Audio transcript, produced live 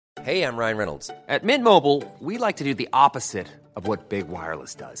Hey, I'm Ryan Reynolds. At Mint Mobile, we like to do the opposite of what Big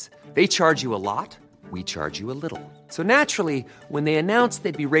Wireless does. They charge you a lot, we charge you a little. So naturally, when they announced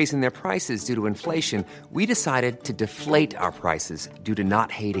they'd be raising their prices due to inflation, we decided to deflate our prices due to not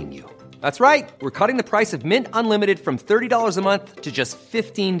hating you. That's right. We're cutting the price of Mint Unlimited from $30 a month to just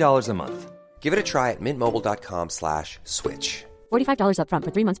 $15 a month. Give it a try at mintmobile.com/switch. $45 up front for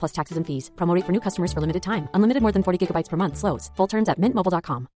 3 months plus taxes and fees. Promo rate for new customers for limited time. Unlimited more than 40 gigabytes per month. Slows full terms at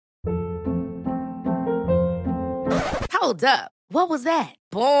mintmobile.com. Hold up. What was that?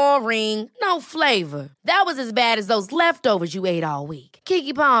 Boring. No flavor. That was as bad as those leftovers you ate all week.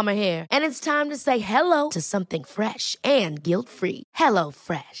 Keke Palmer here, and it's time to say hello to something fresh and guilt-free. Hello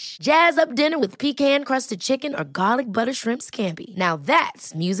Fresh. Jazz up dinner with pecan-crusted chicken or garlic butter shrimp scampi. Now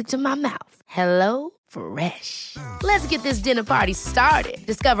that's music to my mouth. Hello Fresh. Let's get this dinner party started.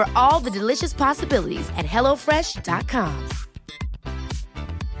 Discover all the delicious possibilities at hellofresh.com.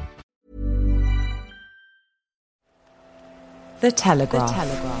 The Telegraph.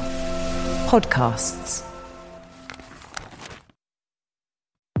 Podcasts.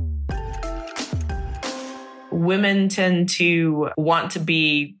 Women tend to want to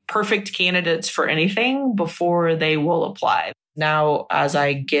be perfect candidates for anything before they will apply. Now, as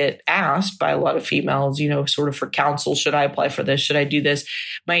I get asked by a lot of females, sort of for counsel, should I apply for this? Should I do this?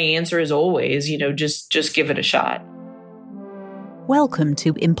 My answer is always, just give it a shot. Welcome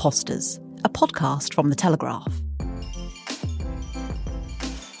to Imposters, a podcast from The Telegraph.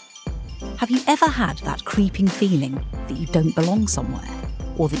 Have you ever had that creeping feeling that you don't belong somewhere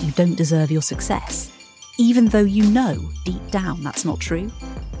or that you don't deserve your success, even though you know deep down that's not true?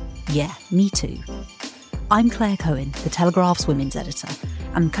 Yeah, me too. I'm Claire Cohen, The Telegraph's women's editor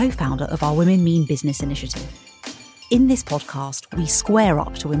and co-founder of our Women Mean Business initiative. In this podcast, we square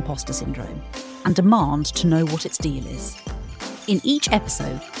up to imposter syndrome and demand to know what its deal is. In each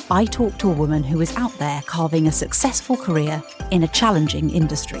episode, I talk to a woman who is out there carving a successful career in a challenging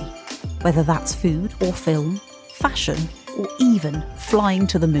industry. Whether that's food or film, fashion, or even flying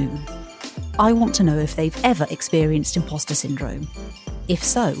to the moon. I want to know if they've ever experienced imposter syndrome. If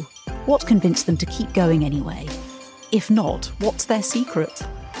so, what convinced them to keep going anyway? If not, what's their secret?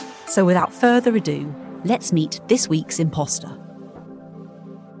 So without further ado, let's meet this week's imposter.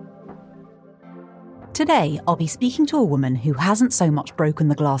 Today, I'll be speaking to a woman who hasn't so much broken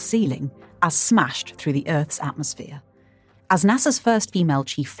the glass ceiling as smashed through the Earth's atmosphere. As NASA's first female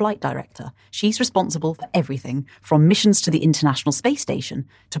chief flight director, she's responsible for everything from missions to the International Space Station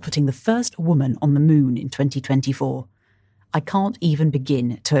to putting the first woman on the moon in 2024. I can't even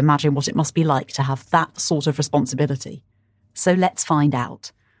begin to imagine what it must be like to have that sort of responsibility. So let's find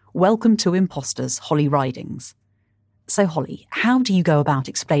out. Welcome to Imposters, Holly Ridings. So Holly, how do you go about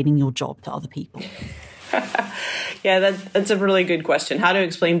explaining your job to other people? Yeah, that's a really good question. How to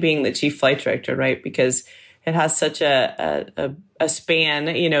explain being the chief flight director, right? Because it has such a span,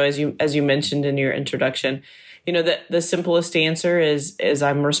 as you mentioned in your introduction. The simplest answer is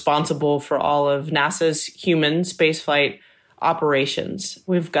I'm responsible for all of NASA's human spaceflight operations.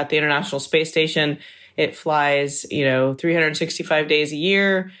 We've got the International Space Station. It flies, 365 days a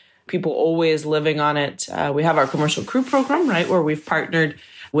year. People always living on it. We have our commercial crew program, right, where we've partnered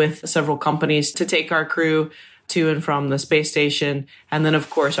with several companies to take our crew to and from the space station. And then,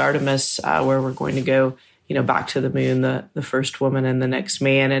 of course, Artemis, where we're going to go back to the moon, the first woman and the next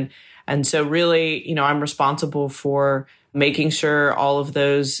man. And so really, I'm responsible for making sure all of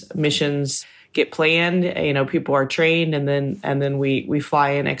those missions get planned, people are trained, and then we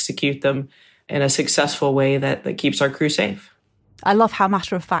fly and execute them in a successful way that keeps our crew safe. I love how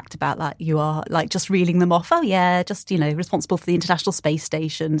matter of fact about that you are, like just reeling them off. Oh yeah, just, responsible for the International Space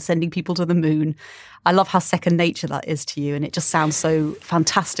Station, sending people to the moon. I love how second nature that is to you. And it just sounds so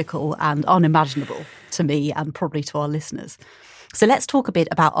fantastical and unimaginable to me and probably to our listeners. So let's talk a bit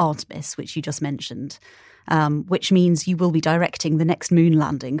about Artemis, which you just mentioned, which means you will be directing the next moon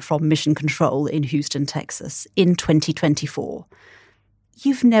landing from Mission Control in Houston, Texas in 2024.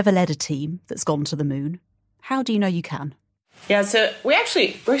 You've never led a team that's gone to the moon. How do you know you can? Yeah, so we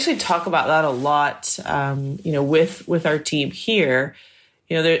actually talk about that a lot, with our team here.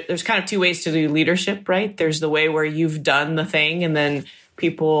 There's kind of two ways to do leadership, right? There's the way where you've done the thing and then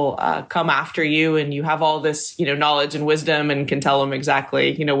people come after you and you have all this, knowledge and wisdom and can tell them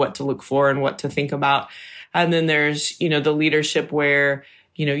exactly, what to look for and what to think about. And then there's, the leadership where,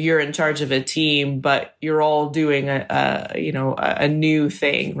 you're in charge of a team, but you're all doing a new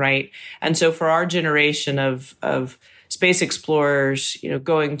thing, right? And so for our generation of space explorers,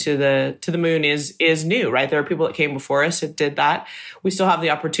 going to the moon is new, right? There are people that came before us that did that. We still have the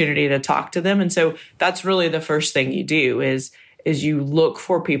opportunity to talk to them. And so that's really the first thing you do is is you look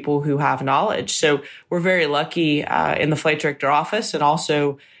for people who have knowledge. So we're very lucky in the flight director office and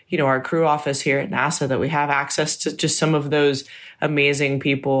also, our crew office here at NASA that we have access to just some of those amazing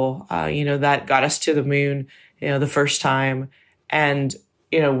people, that got us to the moon, the first time. And,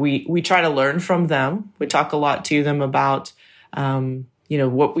 we try to learn from them. We talk a lot to them about,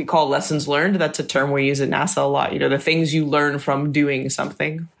 what we call lessons learned. That's a term we use at NASA a lot, the things you learn from doing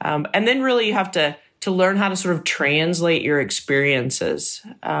something. And then really you have to learn how to sort of translate your experiences.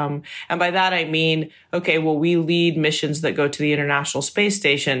 And by that, I mean, okay, well, we lead missions that go to the International Space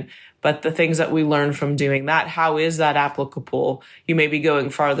Station, but the things that we learn from doing that, how is that applicable? You may be going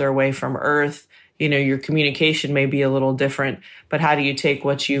farther away from Earth. Your communication may be a little different, but how do you take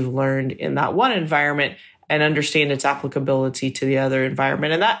what you've learned in that one environment and understand its applicability to the other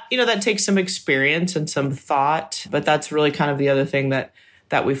environment? And that, that takes some experience and some thought, but that's really kind of the other thing that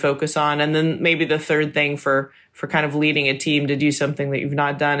we focus on. And then maybe the third thing for kind of leading a team to do something that you've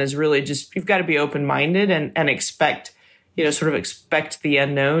not done is really just, you've got to be open-minded and expect, sort of expect the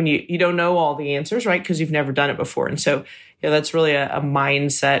unknown. You don't know all the answers, right? Because you've never done it before. And so, that's really a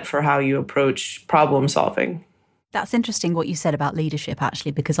mindset for how you approach problem solving. That's interesting what you said about leadership,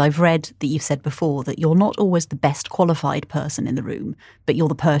 actually, because I've read that you've said before that you're not always the best qualified person in the room, but you're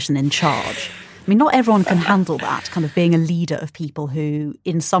the person in charge. I mean, not everyone can handle that, kind of being a leader of people who,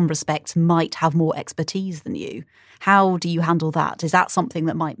 in some respects, might have more expertise than you. How do you handle that? Is that something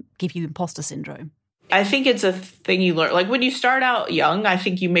that might give you imposter syndrome? I think it's a thing you learn. Like when you start out young, I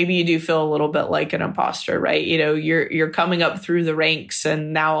think maybe you do feel a little bit like an imposter, right? You're coming up through the ranks,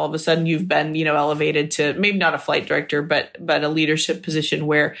 and now all of a sudden you've been, elevated to maybe not a flight director, but a leadership position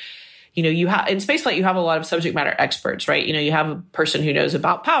where, you have in spaceflight, you have a lot of subject matter experts, right? You have a person who knows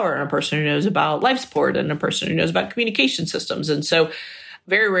about power and a person who knows about life support and a person who knows about communication systems. And so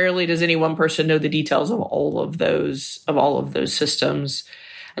very rarely does any one person know the details of all of those systems.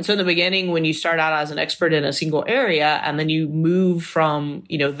 And so in the beginning, when you start out as an expert in a single area, and then you move from,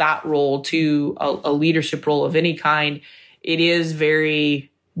 that role to a leadership role of any kind, it is very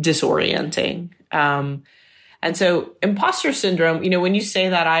disorienting. And so imposter syndrome, when you say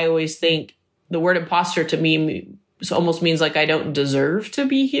that, I always think the word imposter to me almost means like I don't deserve to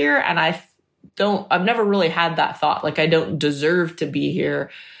be here. And I've never really had that thought, like I don't deserve to be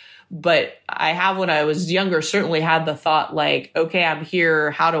here. But I have, when I was younger, certainly had the thought like, okay, I'm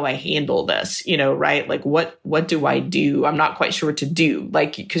here. How do I handle this? Right? Like, what do I do? I'm not quite sure what to do.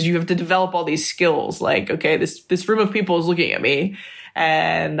 Like, because you have to develop all these skills. Like, okay, this room of people is looking at me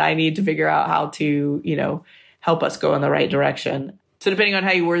and I need to figure out how to, help us go in the right direction. So depending on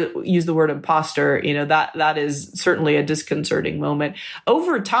how you use the word imposter, that is certainly a disconcerting moment.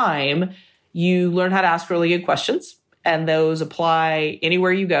 Over time, you learn how to ask really good questions. And those apply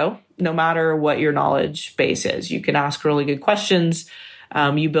anywhere you go, no matter what your knowledge base is. You can ask really good questions.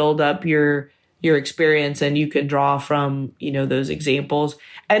 You build up your experience, and you can draw from those examples.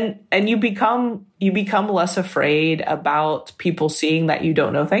 And you become less afraid about people seeing that you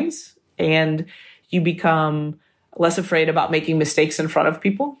don't know things, and you become less afraid about making mistakes in front of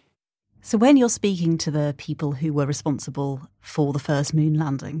people. So when you're speaking to the people who were responsible for the first moon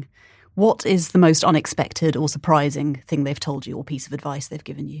landing, what is the most unexpected or surprising thing they've told you or piece of advice they've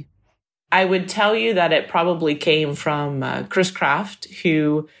given you? I would tell you that it probably came from Chris Kraft,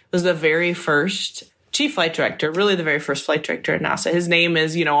 who was the very first chief flight director, really the very first flight director at NASA. His name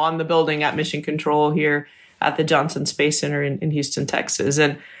is, on the building at Mission Control here at the Johnson Space Center in Houston, Texas.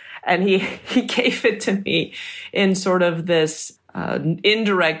 And he gave it to me in sort of this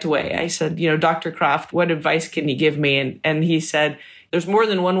indirect way. I said, Dr. Kraft, what advice can you give me? And he said, there's more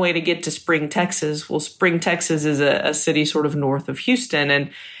than one way to get to Spring, Texas. Well, Spring, Texas is a city sort of north of Houston. And,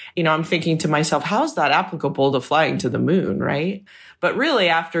 I'm thinking to myself, how's that applicable to flying to the moon, right? But really,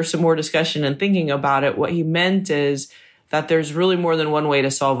 after some more discussion and thinking about it, what he meant is that there's really more than one way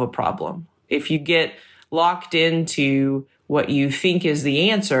to solve a problem. If you get locked into what you think is the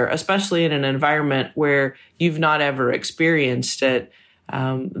answer, especially in an environment where you've not ever experienced it,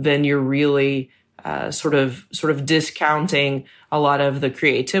 then you're really sort of discounting a lot of the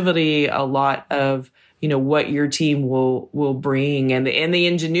creativity, a lot of what your team will bring, and the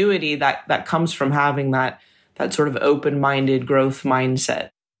ingenuity that comes from having that sort of open-minded growth mindset.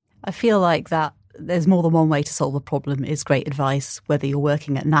 I feel like that there's more than one way to solve a problem is great advice, whether you're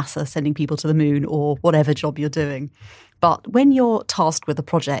working at NASA, sending people to the moon, or whatever job you're doing. But when you're tasked with a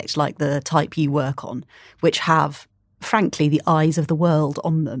project like the type you work on, which have, frankly, the eyes of the world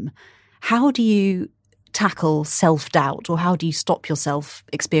on them, how do you tackle self-doubt, or how do you stop yourself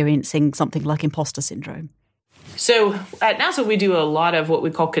experiencing something like imposter syndrome? So at NASA, we do a lot of what we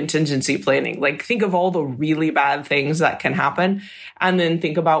call contingency planning. Like, think of all the really bad things that can happen, and then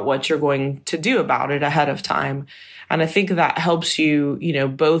think about what you're going to do about it ahead of time. And I think that helps you,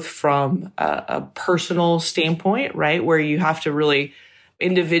 both from a personal standpoint, right, where you have to really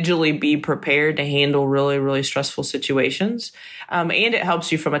individually be prepared to handle really, really stressful situations. And it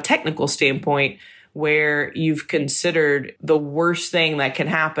helps you from a technical standpoint, where you've considered the worst thing that can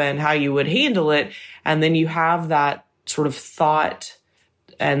happen, how you would handle it. And then you have that sort of thought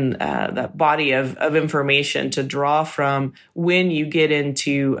and that body of information to draw from when you get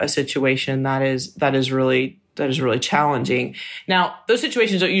into a situation that is really challenging. Now, those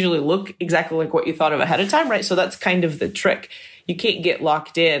situations don't usually look exactly like what you thought of ahead of time, right? So that's kind of the trick. You can't get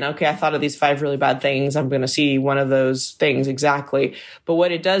locked in. Okay, I thought of these 5 really bad things. I'm going to see one of those things exactly. But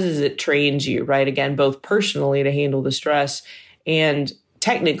what it does is it trains you, right? Again, both personally to handle the stress and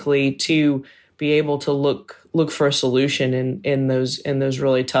technically to be able to look for a solution in those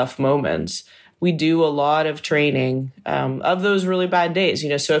really tough moments. We do a lot of training of those really bad days.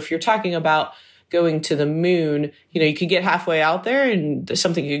 So if you're talking about going to the moon, you could get halfway out there and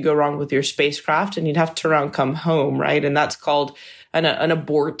something could go wrong with your spacecraft and you'd have to turn around and come home, right? And that's called an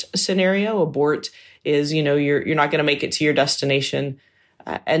abort scenario. Abort is, you're not going to make it to your destination.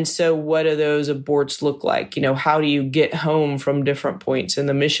 And so what do those aborts look like? How do you get home from different points in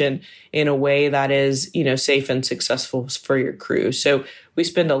the mission in a way that is, safe and successful for your crew? So we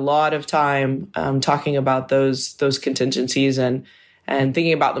spend a lot of time talking about those contingencies and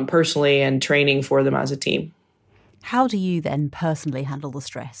thinking about them personally and training for them as a team. How do you then personally handle the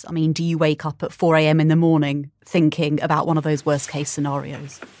stress? I mean, do you wake up at 4 a.m. in the morning thinking about one of those worst case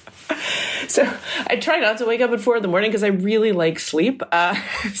scenarios? So I try not to wake up at 4 a.m. because I really like sleep.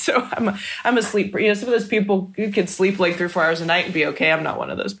 So I'm a sleeper. Some of those people who can sleep like 3 or 4 hours a night and be okay. I'm not one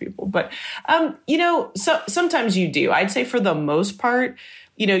of those people. But, so sometimes you do. I'd say for the most part,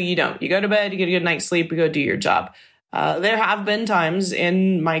 you don't. You go to bed, you get a good night's sleep, you go do your job. There have been times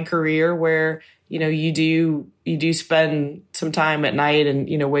in my career where, you do spend some time at night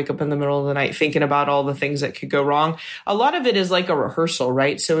and, wake up in the middle of the night thinking about all the things that could go wrong. A lot of it is like a rehearsal,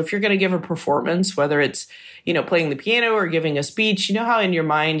 right? So if you're going to give a performance, whether it's, playing the piano or giving a speech, how in your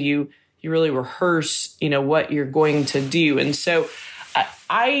mind you really rehearse, what you're going to do. And so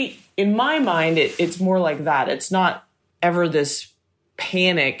in my mind, it's more like that. It's not ever this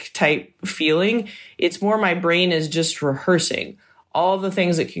panic type feeling. It's more my brain is just rehearsing all the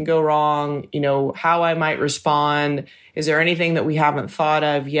things that can go wrong, how I might respond. Is there anything that we haven't thought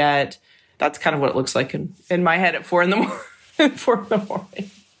of yet? That's kind of what it looks like in my head at 4 a.m.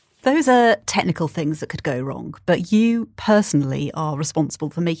 Those are technical things that could go wrong, but you personally are responsible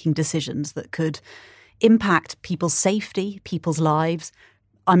for making decisions that could impact people's safety, people's lives.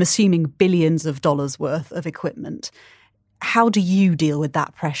 I'm assuming billions of dollars worth of equipment. How do you deal with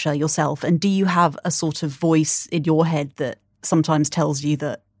that pressure yourself? And do you have a sort of voice in your head that sometimes tells you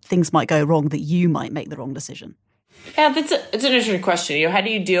that things might go wrong, that you might make the wrong decision? Yeah, it's an interesting question. How do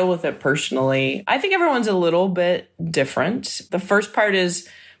you deal with it personally? I think everyone's a little bit different. The first part is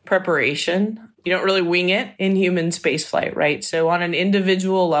preparation. You don't really wing it in human spaceflight, right? So on an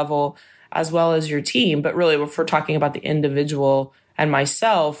individual level, as well as your team, but really if we're talking about the individual and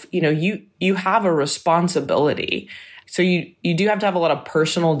myself, you have a responsibility. So you do have to have a lot of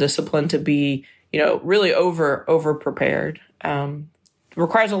personal discipline to be, really over prepared.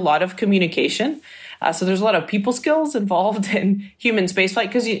 Requires a lot of communication. So there's a lot of people skills involved in human spaceflight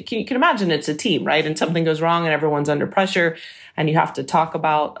because you can imagine it's a team, right? And something goes wrong and everyone's under pressure and you have to talk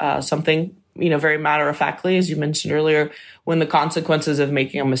about something, very matter-of-factly, as you mentioned earlier, when the consequences of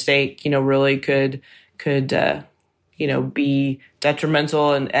making a mistake, really could be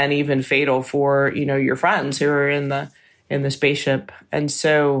detrimental and even fatal for, your friends who are in the spaceship. And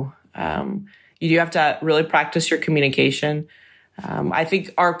so you do have to really practice your communication. I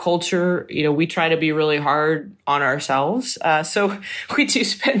think our culture, we try to be really hard on ourselves. So we do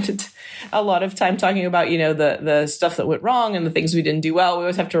spend a lot of time talking about, the stuff that went wrong and the things we didn't do well. We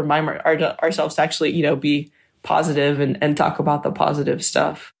always have to remind ourselves to actually, be positive and talk about the positive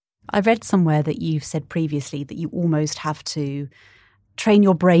stuff. I read somewhere that you've said previously that you almost have to train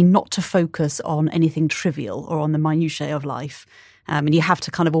your brain not to focus on anything trivial or on the minutiae of life. And you have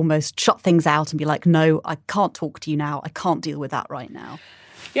to kind of almost shut things out and be like, no, I can't talk to you now. I can't deal with that right now.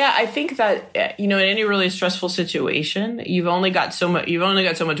 Yeah, I think that, in any really stressful situation, you've only got so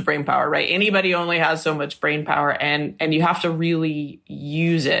much brain power, right? Anybody only has so much brain power and you have to really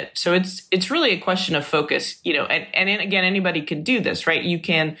use it. So it's really a question of focus, and again, anybody can do this, right? You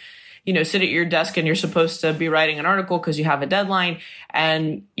can, sit at your desk and you're supposed to be writing an article because you have a deadline.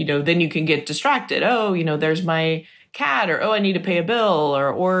 And, then you can get distracted. Oh, there's my cat, or, oh, I need to pay a bill,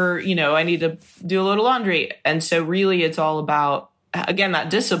 or, I need to do a little laundry. And so really it's all about, again, that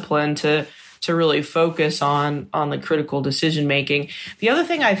discipline to really focus on the critical decision making. The other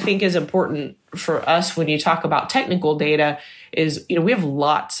thing I think is important for us when you talk about technical data is, we have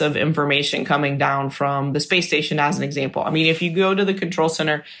lots of information coming down from the space station as an example. I mean, if you go to the control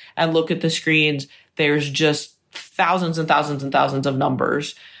center and look at the screens, there's just thousands and thousands and thousands of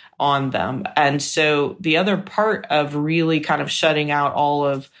numbers on them. And so the other part of really kind of shutting out all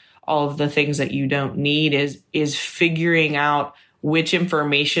of the things that you don't need is figuring out which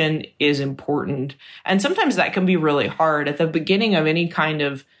information is important. And sometimes that can be really hard. At the beginning of any kind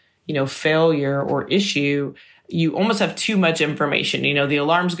of, failure or issue, you almost have too much information. The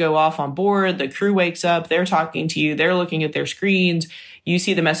alarms go off on board, the crew wakes up, they're talking to you, they're looking at their screens, you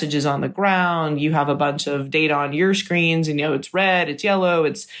see the messages on the ground, you have a bunch of data on your screens, and it's red, it's yellow,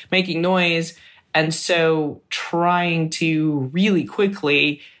 it's making noise. And so trying to really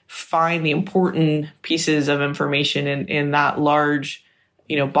quickly find the important pieces of information in that large,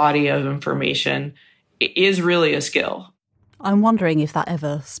 body of information is really a skill. I'm wondering if that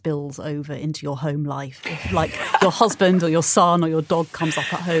ever spills over into your home life. If, like, your husband or your son or your dog comes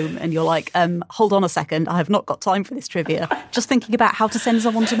up at home and you're like, hold on a second, I have not got time for this trivia. Just thinking about how to send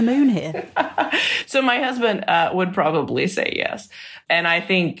someone to the moon here. So my husband would probably say yes. And I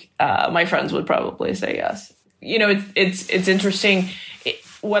think my friends would probably say yes. It's interesting.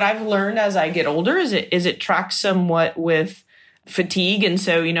 What I've learned as I get older is it tracks somewhat with fatigue. And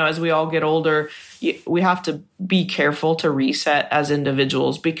so, as we all get older, we have to be careful to reset as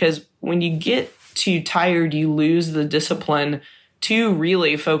individuals, because when you get too tired, you lose the discipline to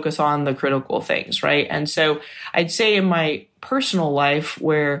really focus on the critical things, right? And so I'd say in my personal life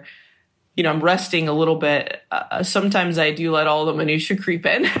where, I'm resting a little bit, sometimes I do let all the minutia creep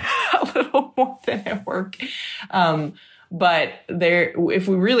in a little more than at work. But if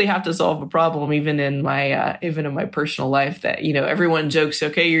we really have to solve a problem, even in my personal life, that, everyone jokes,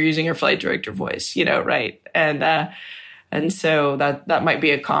 okay, you're using your flight director voice, right? And so that might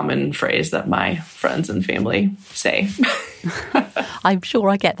be a common phrase that my friends and family say. I'm sure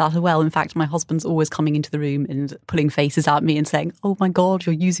I get that as well. In fact, my husband's always coming into the room and pulling faces at me and saying, oh my God,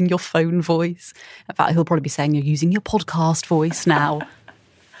 you're using your phone voice. In fact, he'll probably be saying you're using your podcast voice now.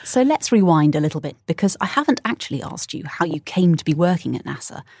 So let's rewind a little bit, because I haven't actually asked you how you came to be working at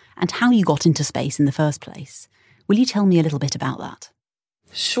NASA and how you got into space in the first place. Will you tell me a little bit about that?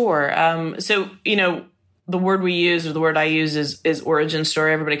 Sure. So, the word we use, or the word I use, is origin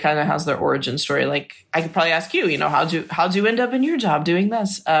story. Everybody kind of has their origin story. Like, I could probably ask you, how'd you end up in your job doing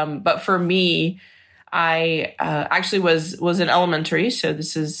this? But for me, I actually was in elementary, so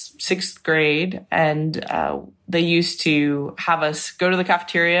this is 6th grade, and they used to have us go to the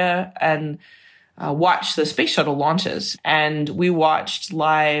cafeteria and watch the space shuttle launches. And we watched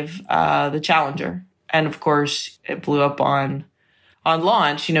live the Challenger. And of course, it blew up on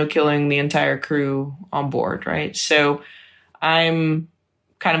launch, killing the entire crew on board, right? So I'm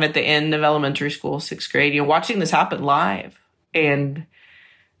kind of at the end of elementary school, 6th grade, watching this happen live. And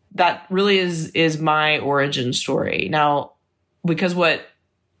that really is my origin story. Now, because what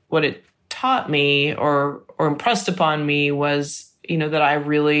it taught me or impressed upon me was, that I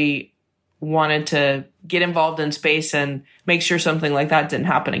really wanted to get involved in space and make sure something like that didn't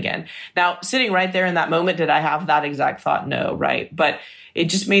happen again. Now, sitting right there in that moment, did I have that exact thought? No, right? But it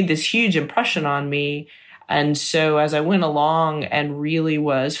just made this huge impression on me. And so as I went along and really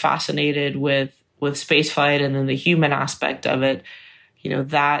was fascinated with spaceflight and then the human aspect of it,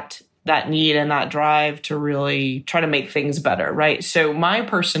 that need and that drive to really try to make things better, right? So my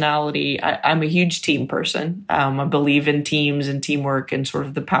personality, I'm a huge team person. I believe in teams and teamwork and sort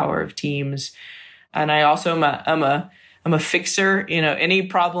of the power of teams. And I also I'm a fixer. Any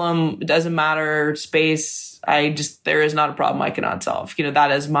problem, it doesn't matter, space, there is not a problem I cannot solve.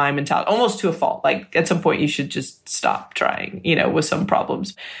 That is my mentality, almost to a fault. Like, at some point you should just stop trying, with some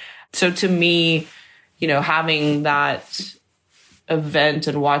problems. So to me, having that event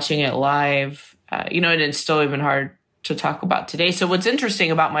and watching it live, and it's still even hard to talk about today. So what's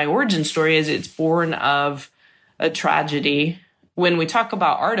interesting about my origin story is it's born of a tragedy. When we talk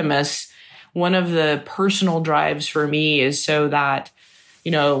about Artemis, one of the personal drives for me is so that,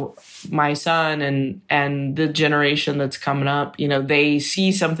 my son and the generation that's coming up, they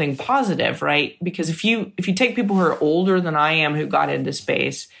see something positive, right? Because if you take people who are older than I am who got into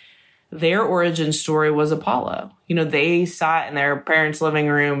space, their origin story was Apollo. They sat in their parents' living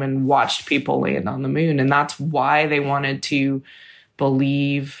room and watched people land on the moon. And that's why they wanted to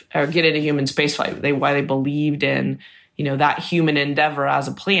believe or get into human spaceflight, why they believed in, that human endeavor as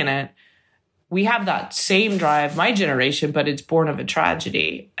a planet. We have that same drive, my generation, but it's born of a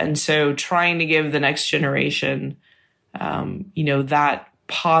tragedy. And so trying to give the next generation, that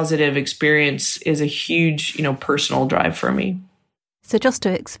positive experience is a huge, personal drive for me. So just to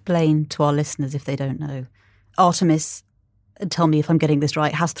explain to our listeners, if they don't know, Artemis, tell me if I'm getting this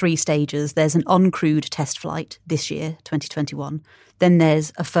right, has 3 stages. There's an uncrewed test flight this year, 2021. Then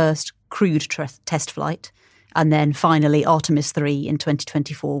there's a first crewed test flight. And then finally Artemis 3 in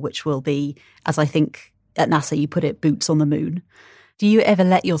 2024, which will be, as I think at NASA you put it, boots on the moon. Do you ever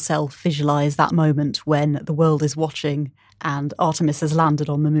let yourself visualise that moment when the world is watching and Artemis has landed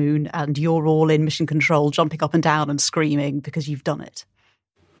on the moon and you're all in mission control, jumping up and down and screaming because you've done it?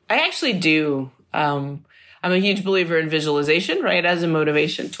 I actually do. I'm a huge believer in visualization, right, as a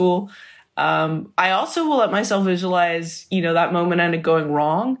motivation tool. I also will let myself visualize, that moment and it going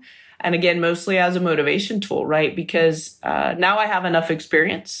wrong. And again, mostly as a motivation tool, right? Because now I have enough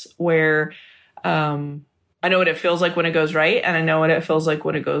experience where I know what it feels like when it goes right, and I know what it feels like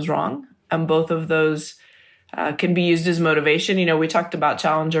when it goes wrong. And both of those can be used as motivation. We talked about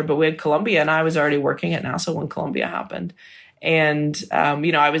Challenger, but we had Columbia, and I was already working at NASA when Columbia happened. And,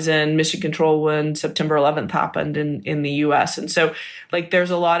 I was in mission control when September 11th happened in the US. And so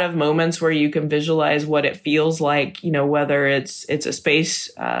there's a lot of moments where you can visualize what it feels like, whether it's a space,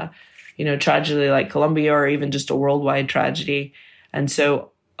 tragedy like Columbia or even just a worldwide tragedy. And so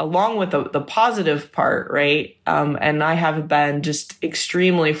along with the positive part, right? And I have been just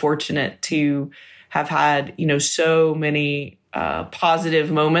extremely fortunate to have had, so many positive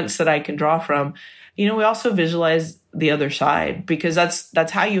moments that I can draw from. We also visualize the other side, because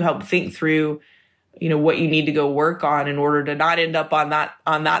that's how you help think through, what you need to go work on in order to not end up on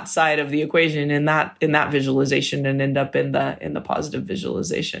that side of the equation in that visualization and end up in the positive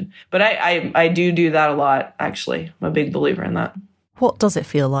visualization. But I do that a lot, actually. I'm a big believer in that. What does it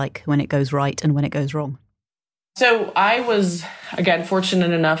feel like when it goes right and when it goes wrong? So I was, again,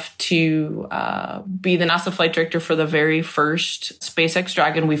 fortunate enough to be the NASA flight director for the very first SpaceX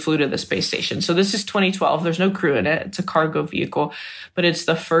Dragon we flew to the space station. So this is 2012. There's no crew in it. It's a cargo vehicle, but it's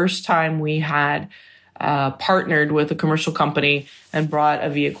the first time we had partnered with a commercial company and brought a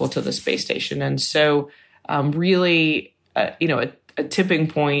vehicle to the space station. And so really, a tipping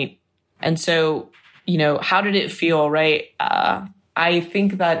point. And so, how did it feel, right? I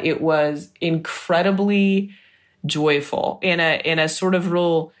think that it was incredibly joyful in a sort of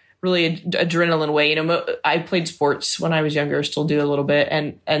really adrenaline way. I played sports when I was younger, still do a little bit.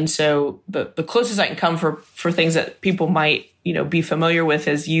 And so the closest I can come for things that people might, be familiar with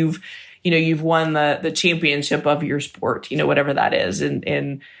is you've won the championship of your sport, whatever that is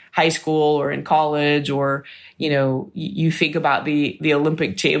in high school or in college, or, you think about the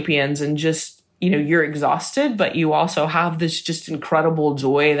Olympic champions and just, you're exhausted, but you also have this just incredible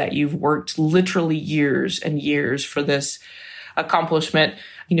joy that you've worked literally years and years for this accomplishment.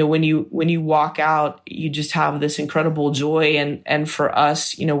 When you walk out, you just have this incredible joy. And for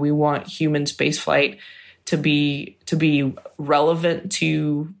us, we want human spaceflight to be relevant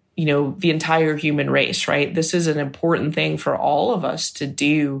to, the entire human race, right? This is an important thing for all of us to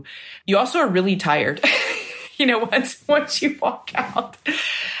do. You also are really tired. Once you walk out,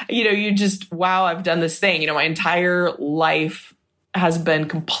 you just, wow, I've done this thing. My entire life has been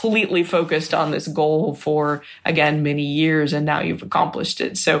completely focused on this goal for, again, many years, and now you've accomplished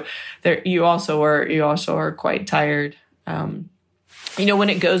it. So you also are quite tired. When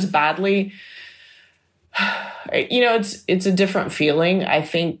it goes badly, it's a different feeling. I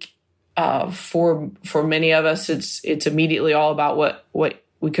think for many of us, it's immediately all about what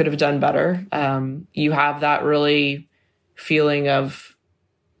we could have done better. You have that really feeling of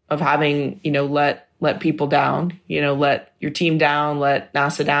having, let people down, let your team down, let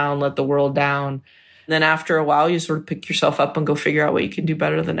NASA down, let the world down. And then after a while, you sort of pick yourself up and go figure out what you can do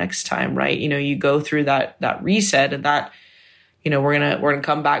better the next time, right? You go through that reset, and that, we're gonna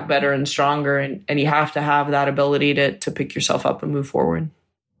come back better and stronger, and you have to have that ability to pick yourself up and move forward.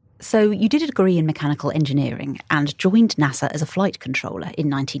 So you did a degree in mechanical engineering and joined NASA as a flight controller in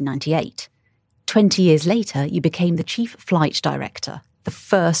 1998. 20 years later, you became the chief flight director, the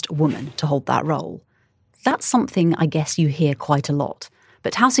first woman to hold that role. That's something I guess you hear quite a lot.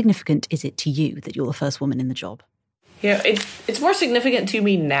 But how significant is it to you that you're the first woman in the job? Yeah, it's more significant to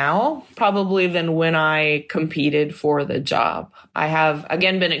me now, probably, than when I competed for the job. I have,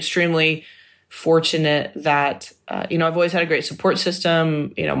 again, been extremely fortunate that, I've always had a great support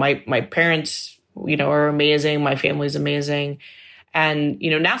system. My parents, are amazing. My family's amazing. And,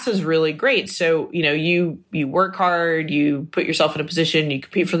 NASA's really great. So, you work hard, you put yourself in a position, you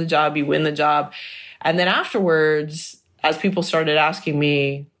compete for the job, you win the job. And then afterwards, as people started asking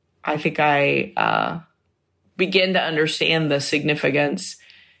me, I think I began to understand the significance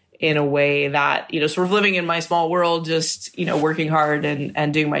in a way that, sort of living in my small world, just, working hard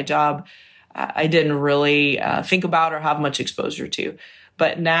and doing my job, I didn't really think about or have much exposure to.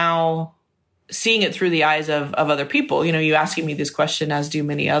 But now seeing it through the eyes of other people, you asking me this question, as do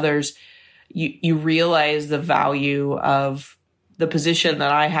many others, you realize the value of the position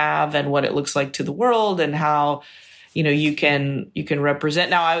that I have and what it looks like to the world, and how, you can represent.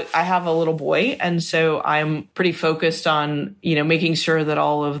 Now I have a little boy, and so I'm pretty focused on, making sure that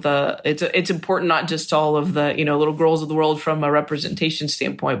all of it's important, not just all of the, little girls of the world from a representation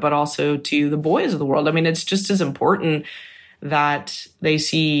standpoint, but also to the boys of the world. I mean, it's just as important that they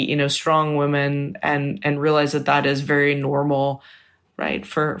see, strong women and realize that is very normal, right?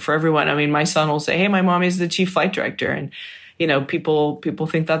 For everyone. I mean, my son will say, "Hey, my mommy's the chief flight director." And, people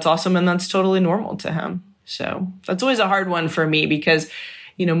think that's awesome, and that's totally normal to him. So that's always a hard one for me, because,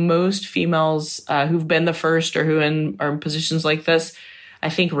 most females who've been the first or who are in positions like this, I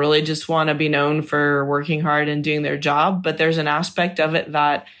think really just want to be known for working hard and doing their job. But there's an aspect of it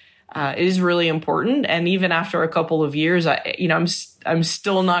that is really important. And even after a couple of years, I'm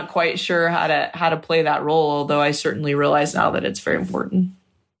still not quite sure how to play that role, although I certainly realize now that it's very important.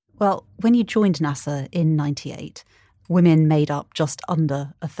 Well, when you joined NASA in 98, women made up just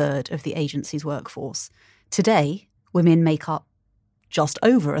under a third of the agency's workforce. Today, women make up just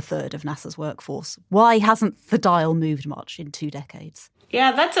over a third of NASA's workforce. Why hasn't the dial moved much in 2 decades?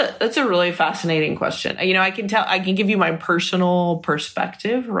 Yeah, that's a really fascinating question. I can give you my personal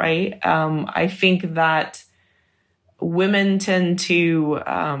perspective, right? I think that women tend to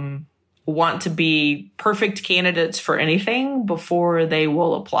want to be perfect candidates for anything before they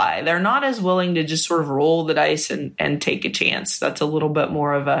will apply. They're not as willing to just sort of roll the dice and take a chance. That's a little bit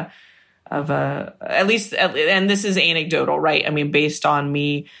more of a, at least, and this is anecdotal, right? I mean, based on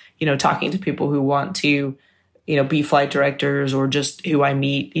me, talking to people who want to, be flight directors, or just who I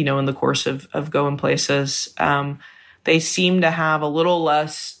meet, in the course of going places. They seem to have a little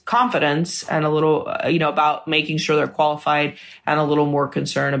less confidence and a little, about making sure they're qualified, and a little more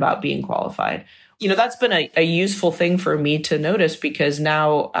concern about being qualified. That's been a useful thing for me to notice, because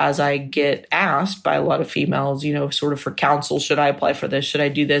now as I get asked by a lot of females, sort of for counsel, should I apply for this? Should I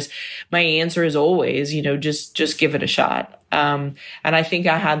do this? My answer is always, just give it a shot. And I think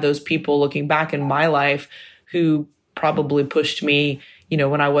I had those people looking back in my life who probably pushed me,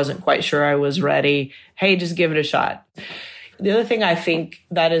 when I wasn't quite sure I was ready. Hey, just give it a shot. The other thing I think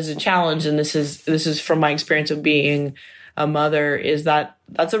that is a challenge, and this is from my experience of being a mother, is that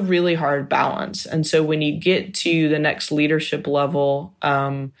that's a really hard balance. And so when you get to the next leadership level,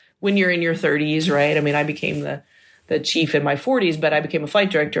 when you're in your 30s, right? I mean, I became the chief in my 40s, but I became a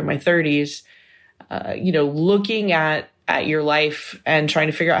flight director in my 30s. Looking at your life and trying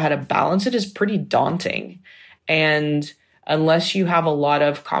to figure out how to balance it is pretty daunting. And unless you have a lot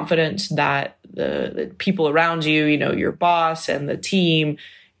of confidence that the people around you, your boss and the team,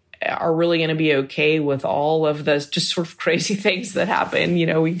 are really going to be okay with all of the just sort of crazy things that happen.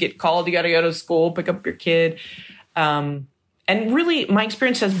 We get called, you got to go to school, pick up your kid. And really, my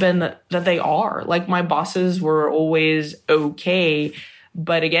experience has been that they are. Like, my bosses were always okay.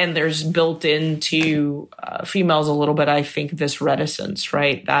 But again, there's built into females a little bit, I think, this reticence,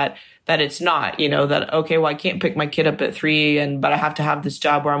 right? That it's not, that, okay, well, I can't pick my kid up at 3, but I have to have this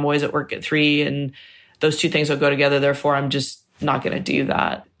job where I'm always at work at 3, and those two things will go together. Therefore, I'm just not going to do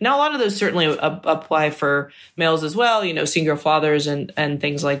that. Now, a lot of those certainly apply for males as well, single fathers and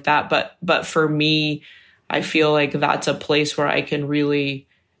things like that. But for me, I feel like that's a place where I can really,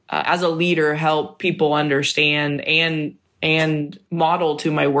 as a leader, help people understand and model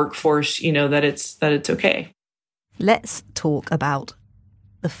to my workforce, that it's okay. Let's talk about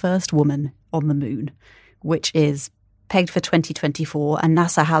the first woman on the moon, which is pegged for 2024, and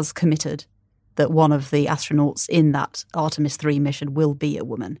NASA has committed that one of the astronauts in that Artemis 3 mission will be a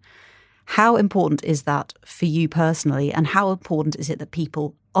woman. How important is that for you personally, and how important is it that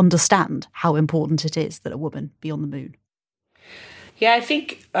people understand how important it is that a woman be on the moon? Yeah, I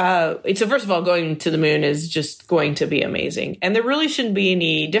think, so first of all, going to the moon is just going to be amazing. And there really shouldn't be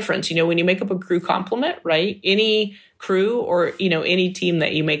any difference. When you make up a crew complement, right? Any crew or, any team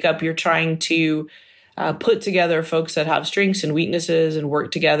that you make up, you're trying to put together folks that have strengths and weaknesses and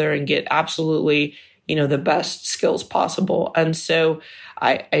work together and get absolutely, the best skills possible. And so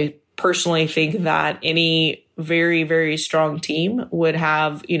I personally think that any very, very strong team would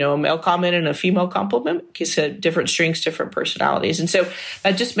have, a male complement and a female complement, because different strengths, different personalities. And so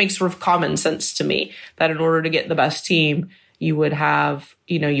that just makes sort of common sense to me that in order to get the best team, you would have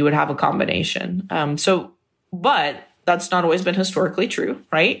a combination. But that's not always been historically true,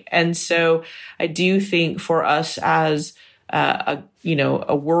 right? And so I do think for us as a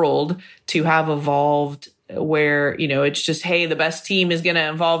world to have evolved where, it's just, hey, the best team is going to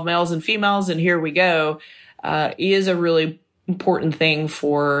involve males and females, and here we go, is a really important thing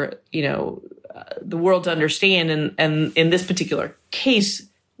for, the world to understand. And in this particular case,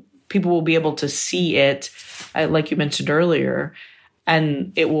 people will be able to see it, like you mentioned earlier,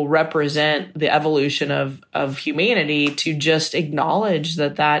 and it will represent the evolution of humanity to just acknowledge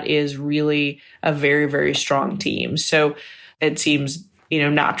that is really a very, very strong team. So it seems,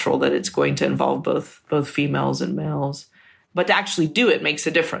 natural that it's going to involve both females and males. But to actually do it makes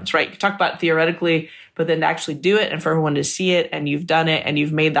a difference, right? You talk about it theoretically, but then to actually do it and for everyone to see it, and you've done it and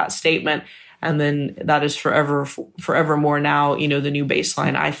you've made that statement, and then that is forevermore now, the new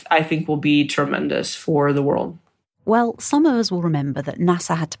baseline, I think will be tremendous for the world. Well, some of us will remember that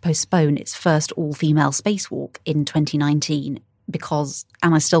NASA had to postpone its first all-female spacewalk in 2019 because,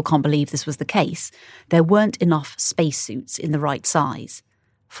 and I still can't believe this was the case, there weren't enough spacesuits in the right size.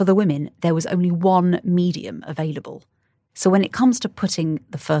 For the women, there was only one medium available. So when it comes to putting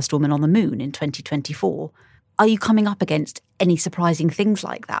the first woman on the moon in 2024, are you coming up against any surprising things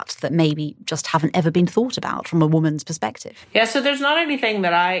like that maybe just haven't ever been thought about from a woman's perspective? Yeah, so there's not anything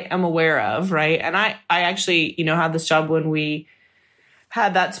that I am aware of, right? And I actually, had this job when we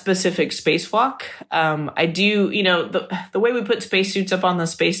had that specific spacewalk. I do, the way we put spacesuits up on the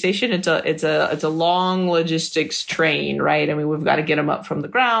space station, it's a long logistics train, right? I mean, we've got to get them up from the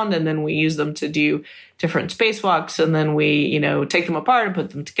ground, and then we use them to do different spacewalks, and then we, take them apart and put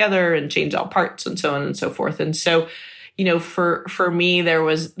them together and change all parts and so on and so forth. And so, for me, there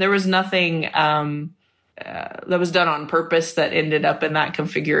was nothing that was done on purpose that ended up in that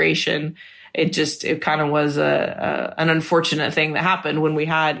configuration. It kind of was an unfortunate thing that happened when we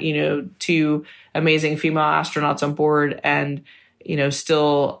had, two amazing female astronauts on board, and,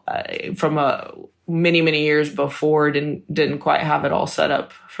 still from many, many years before didn't quite have it all set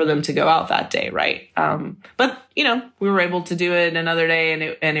up for them to go out that day. Right. But, we were able to do it another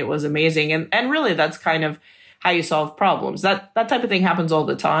day, and it was amazing. And really that's kind of how you solve problems. That type of thing happens all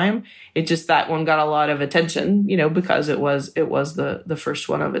the time. It's just that one got a lot of attention, because it was the first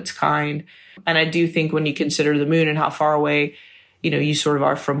one of its kind. And I do think when you consider the moon and how far away, you sort of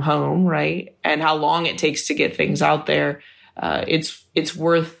are from home, right? And how long it takes to get things out there, it's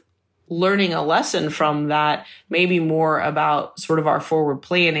worth learning a lesson from that, maybe more about sort of our forward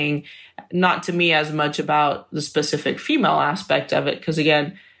planning, not to me as much about the specific female aspect of it. Because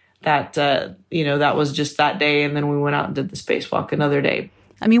again, that was just that day. And then we went out and did the spacewalk another day.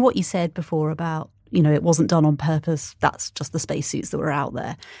 I mean, what you said before about, it wasn't done on purpose. That's just the spacesuits that were out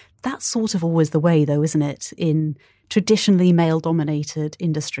there. That's sort of always the way, though, isn't it? In traditionally male-dominated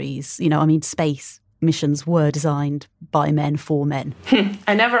industries, space missions were designed by men for men.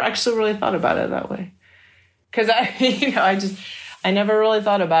 I never actually really thought about it that way. Because I never really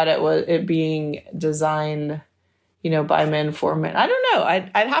thought about it being designed, by men for men. I don't know.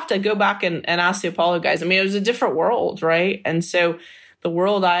 I'd have to go back and ask the Apollo guys. I mean, it was a different world, right? And so the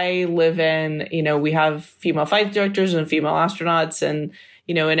world I live in, we have female flight directors and female astronauts, and,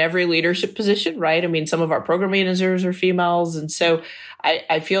 in every leadership position, right? I mean, some of our program managers are females. And so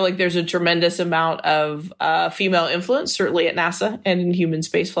I feel like there's a tremendous amount of female influence, certainly at NASA and in human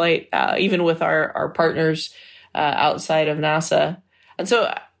spaceflight, even with our partners outside of NASA. And so,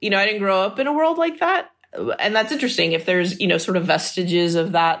 I didn't grow up in a world like that. And that's interesting if there's, sort of vestiges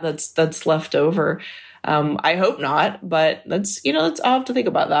of that's left over. I hope not, but I'll have to think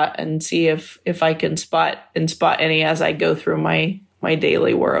about that and see if I can spot any as I go through my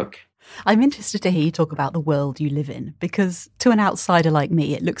daily work. I'm interested to hear you talk about the world you live in, because to an outsider like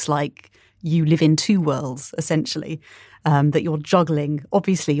me, it looks like you live in two worlds, essentially, that you're juggling,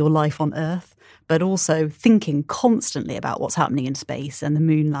 obviously, your life on Earth, but also thinking constantly about what's happening in space and the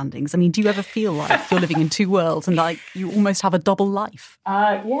moon landings. I mean, do you ever feel like you're living in two worlds and like you almost have a double life?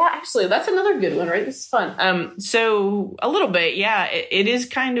 Yeah, actually, that's another good one, right? This is fun. So a little bit, yeah, it is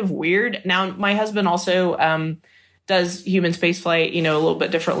kind of weird. Now, my husband also does human spaceflight, a little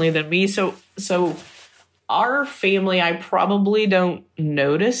bit differently than me. So our family, I probably don't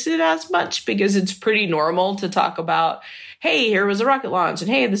notice it as much because it's pretty normal to talk about, hey, here was a rocket launch, and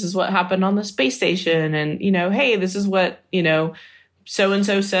hey, this is what happened on the space station, and, hey, this is what,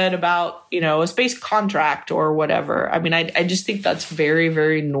 so-and-so said about, a space contract or whatever. I mean, I just think that's very,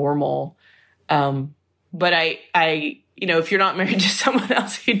 very normal But if you're not married to someone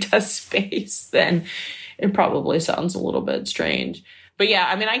else who does space, then it probably sounds a little bit strange. But yeah,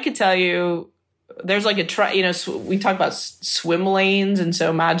 I mean, I could tell you there's like we talk about swim lanes. And so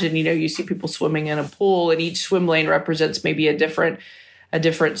imagine, you see people swimming in a pool, and each swim lane represents maybe a different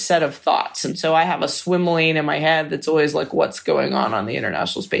set of thoughts. And so I have a swim lane in my head that's always like, what's going on the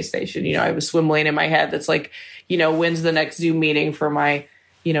International Space Station? I have a swim lane in my head that's like, when's the next Zoom meeting for my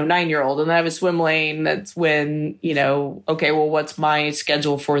 9-year-old? And then I have a swim lane that's when, okay, well, what's my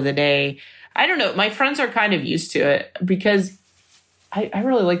schedule for the day? I don't know. My friends are kind of used to it because I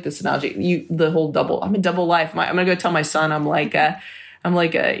really like this analogy. The whole I'm a double life. I'm going to go tell my son I'm like a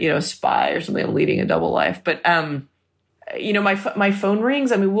spy or something. I'm leading a double life. But, my phone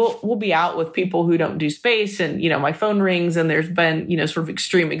rings. I mean, we'll be out with people who don't do space, and, my phone rings, and there's been, sort of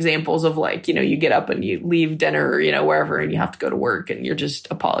extreme examples of like, you get up and you leave dinner, wherever, and you have to go to work and you're just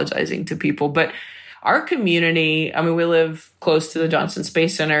apologizing to people. But our community, I mean, we live close to the Johnson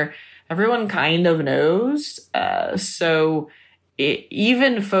Space Center. Everyone kind of knows.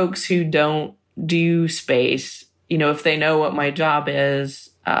 Even folks who don't do space, if they know what my job is,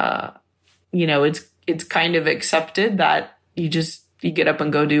 it's kind of accepted that you get up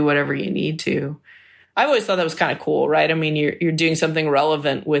and go do whatever you need to. I always thought that was kind of cool, right? I mean, you're doing something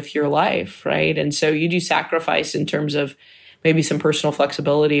relevant with your life, right? And so you do sacrifice in terms of maybe some personal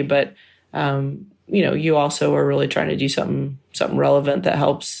flexibility, but you also are really trying to do something relevant that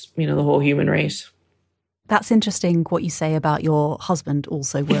helps, the whole human race. That's interesting what you say about your husband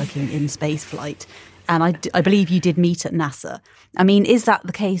also working in space flight. And I believe you did meet at NASA. I mean, is that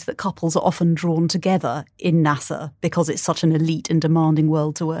the case that couples are often drawn together in NASA because it's such an elite and demanding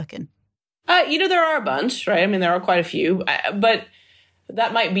world to work in? There are a bunch, right? I mean, there are quite a few, but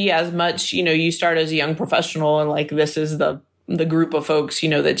that might be as much, you start as a young professional and like this is the group of folks,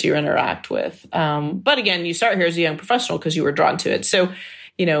 that you interact with. But again, you start here as a young professional because you were drawn to it. So,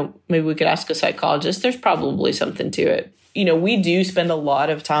 maybe we could ask a psychologist. There's probably something to it. We do spend a lot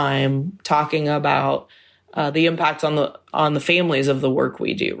of time talking about the impact on the families of the work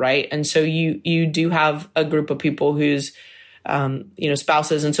we do, right? And so you do have a group of people whose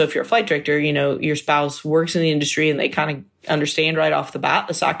spouses. And so if you're a flight director, your spouse works in the industry and they kind of understand right off the bat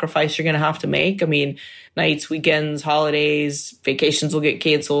the sacrifice you're going to have to make. I mean, nights, weekends, holidays, vacations will get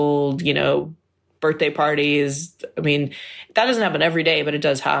canceled, birthday parties. I mean, that doesn't happen every day, but it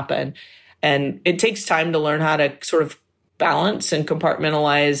does happen. And it takes time to learn how to sort of balance and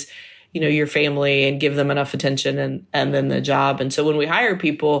compartmentalize, your family and give them enough attention and then the job. And so when we hire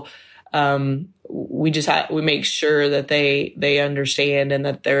people, we make sure that they understand and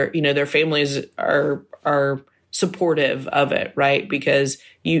that their families are supportive of it, right? Because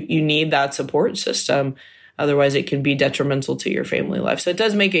you need that support system. Otherwise, it can be detrimental to your family life. So it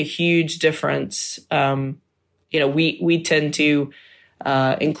does make a huge difference. We tend to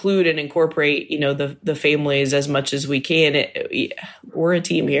include and incorporate, the families as much as we can. We're a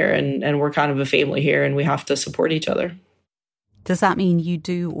team here, and we're kind of a family here, and we have to support each other. Does that mean you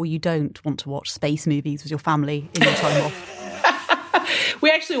do or you don't want to watch space movies with your family in your time off? We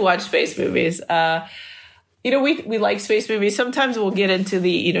actually watch space movies. We like space movies. Sometimes we'll get into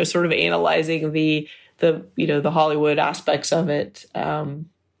the, sort of analyzing the Hollywood aspects of it.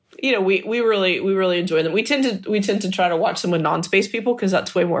 We really enjoy them. We tend to try to watch them with non-space people because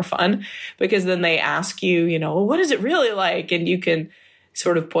that's way more fun, because then they ask you, well, what is it really like? And you can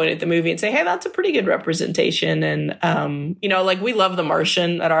sort of point at the movie and say, hey, that's a pretty good representation. And, we love The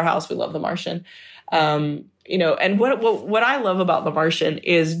Martian at our house. We love The Martian. And what I love about The Martian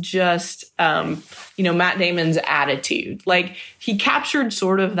is just, Matt Damon's attitude. Like, he captured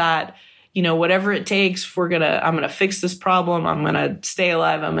sort of that, whatever it takes, I'm going to fix this problem. I'm going to stay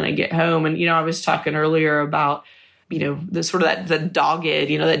alive. I'm going to get home. And, I was talking earlier about, the sort of the dogged,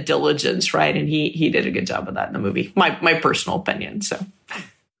 that diligence, right? And he did a good job of that in the movie, my personal opinion. So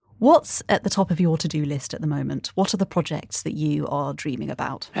what's at the top of your to-do list at the moment? What are the projects that you are dreaming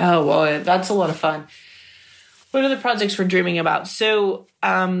about? Oh, well, that's a lot of fun. What are the projects we're dreaming about? So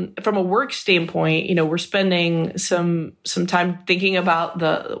from a work standpoint, we're spending some time thinking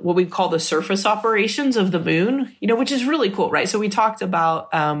about what we call the surface operations of the moon, which is really cool, right? So we talked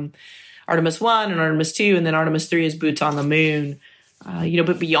about Artemis 1 and Artemis 2, and then Artemis 3 is boots on the moon.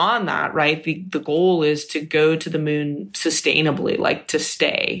 But beyond that, right, the goal is to go to the moon sustainably, like to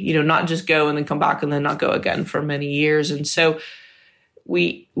stay, not just go and then come back and then not go again for many years. And so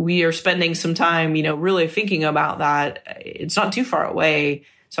we are spending some time, really thinking about that. It's not too far away,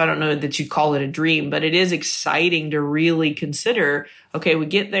 so I don't know that you'd call it a dream, but it is exciting to really consider, okay, we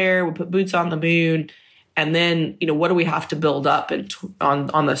get there, we put boots on the moon, And then, what do we have to build up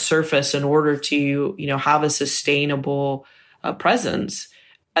on the surface in order to, have a sustainable presence?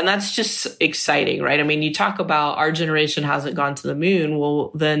 And that's just exciting, right? I mean, you talk about our generation hasn't gone to the moon.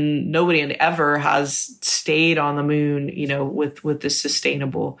 Well, then nobody ever has stayed on the moon, with this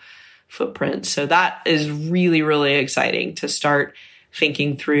sustainable footprint. So that is really, really exciting to start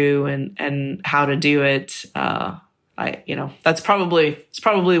thinking through and how to do it. It's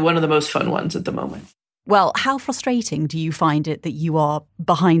probably one of the most fun ones at the moment. Well, how frustrating do you find it that you are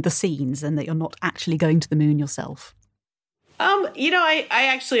behind the scenes and that you're not actually going to the moon yourself? I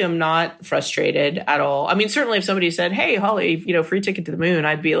actually am not frustrated at all. I mean, certainly if somebody said, hey, Holly, free ticket to the moon,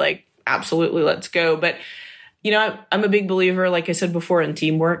 I'd be like, absolutely, let's go. But, I'm a big believer, like I said before, in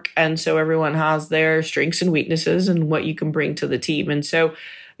teamwork. And so everyone has their strengths and weaknesses and what you can bring to the team. And so,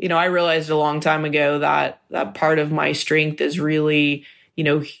 I realized a long time ago that part of my strength is really,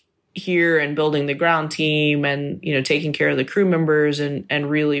 here and building the ground team and, taking care of the crew members and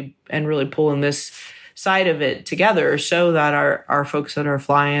really pulling this side of it together so that our folks that are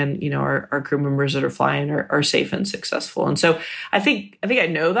flying, our crew members that are flying are safe and successful. And so I think I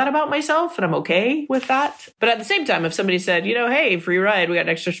know that about myself and I'm okay with that. But at the same time, if somebody said, hey, free ride, we got an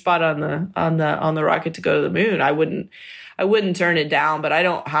extra spot on the rocket to go to the moon, I wouldn't turn it down, but I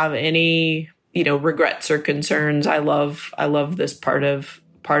don't have any, regrets or concerns. I love this part of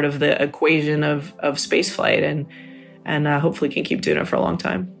the equation of space flight and hopefully can keep doing it for a long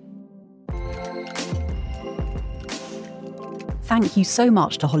time. Thank you so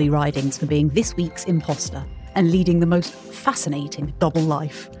much to Holly Ridings for being this week's imposter and leading the most fascinating double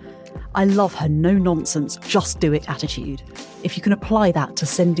life. I love her no-nonsense, just-do-it attitude. If you can apply that to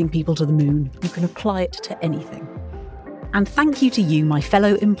sending people to the moon, you can apply it to anything. And thank you to you, my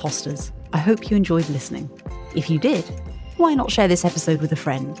fellow imposters. I hope you enjoyed listening. If you did, why not share this episode with a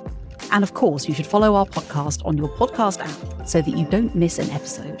friend? And of course, you should follow our podcast on your podcast app so that you don't miss an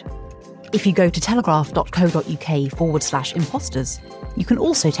episode. If you go to telegraph.co.uk/imposters, you can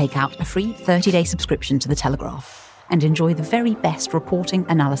also take out a free 30-day subscription to The Telegraph and enjoy the very best reporting,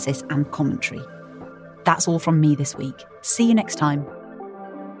 analysis and commentary. That's all from me this week. See you next time.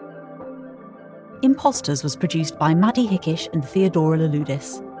 Imposters was produced by Maddie Hickish and Theodora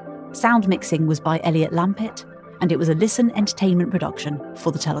Louloudis. Sound mixing was by Elliot Lampitt, and it was a Listen Entertainment production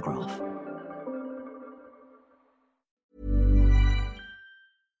for The Telegraph.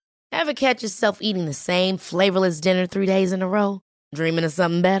 Ever catch yourself eating the same flavorless dinner 3 days in a row? Dreaming of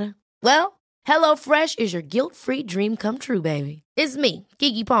something better? Well, HelloFresh is your guilt-free dream come true, baby. It's me,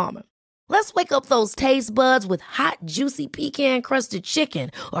 Keke Palmer. Let's wake up those taste buds with hot, juicy pecan-crusted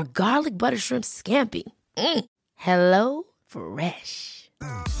chicken or garlic butter shrimp scampi. Hello Fresh.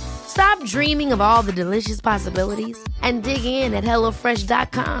 Stop dreaming of all the delicious possibilities and dig in at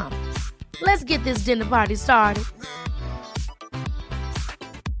HelloFresh.com. Let's get this dinner party started.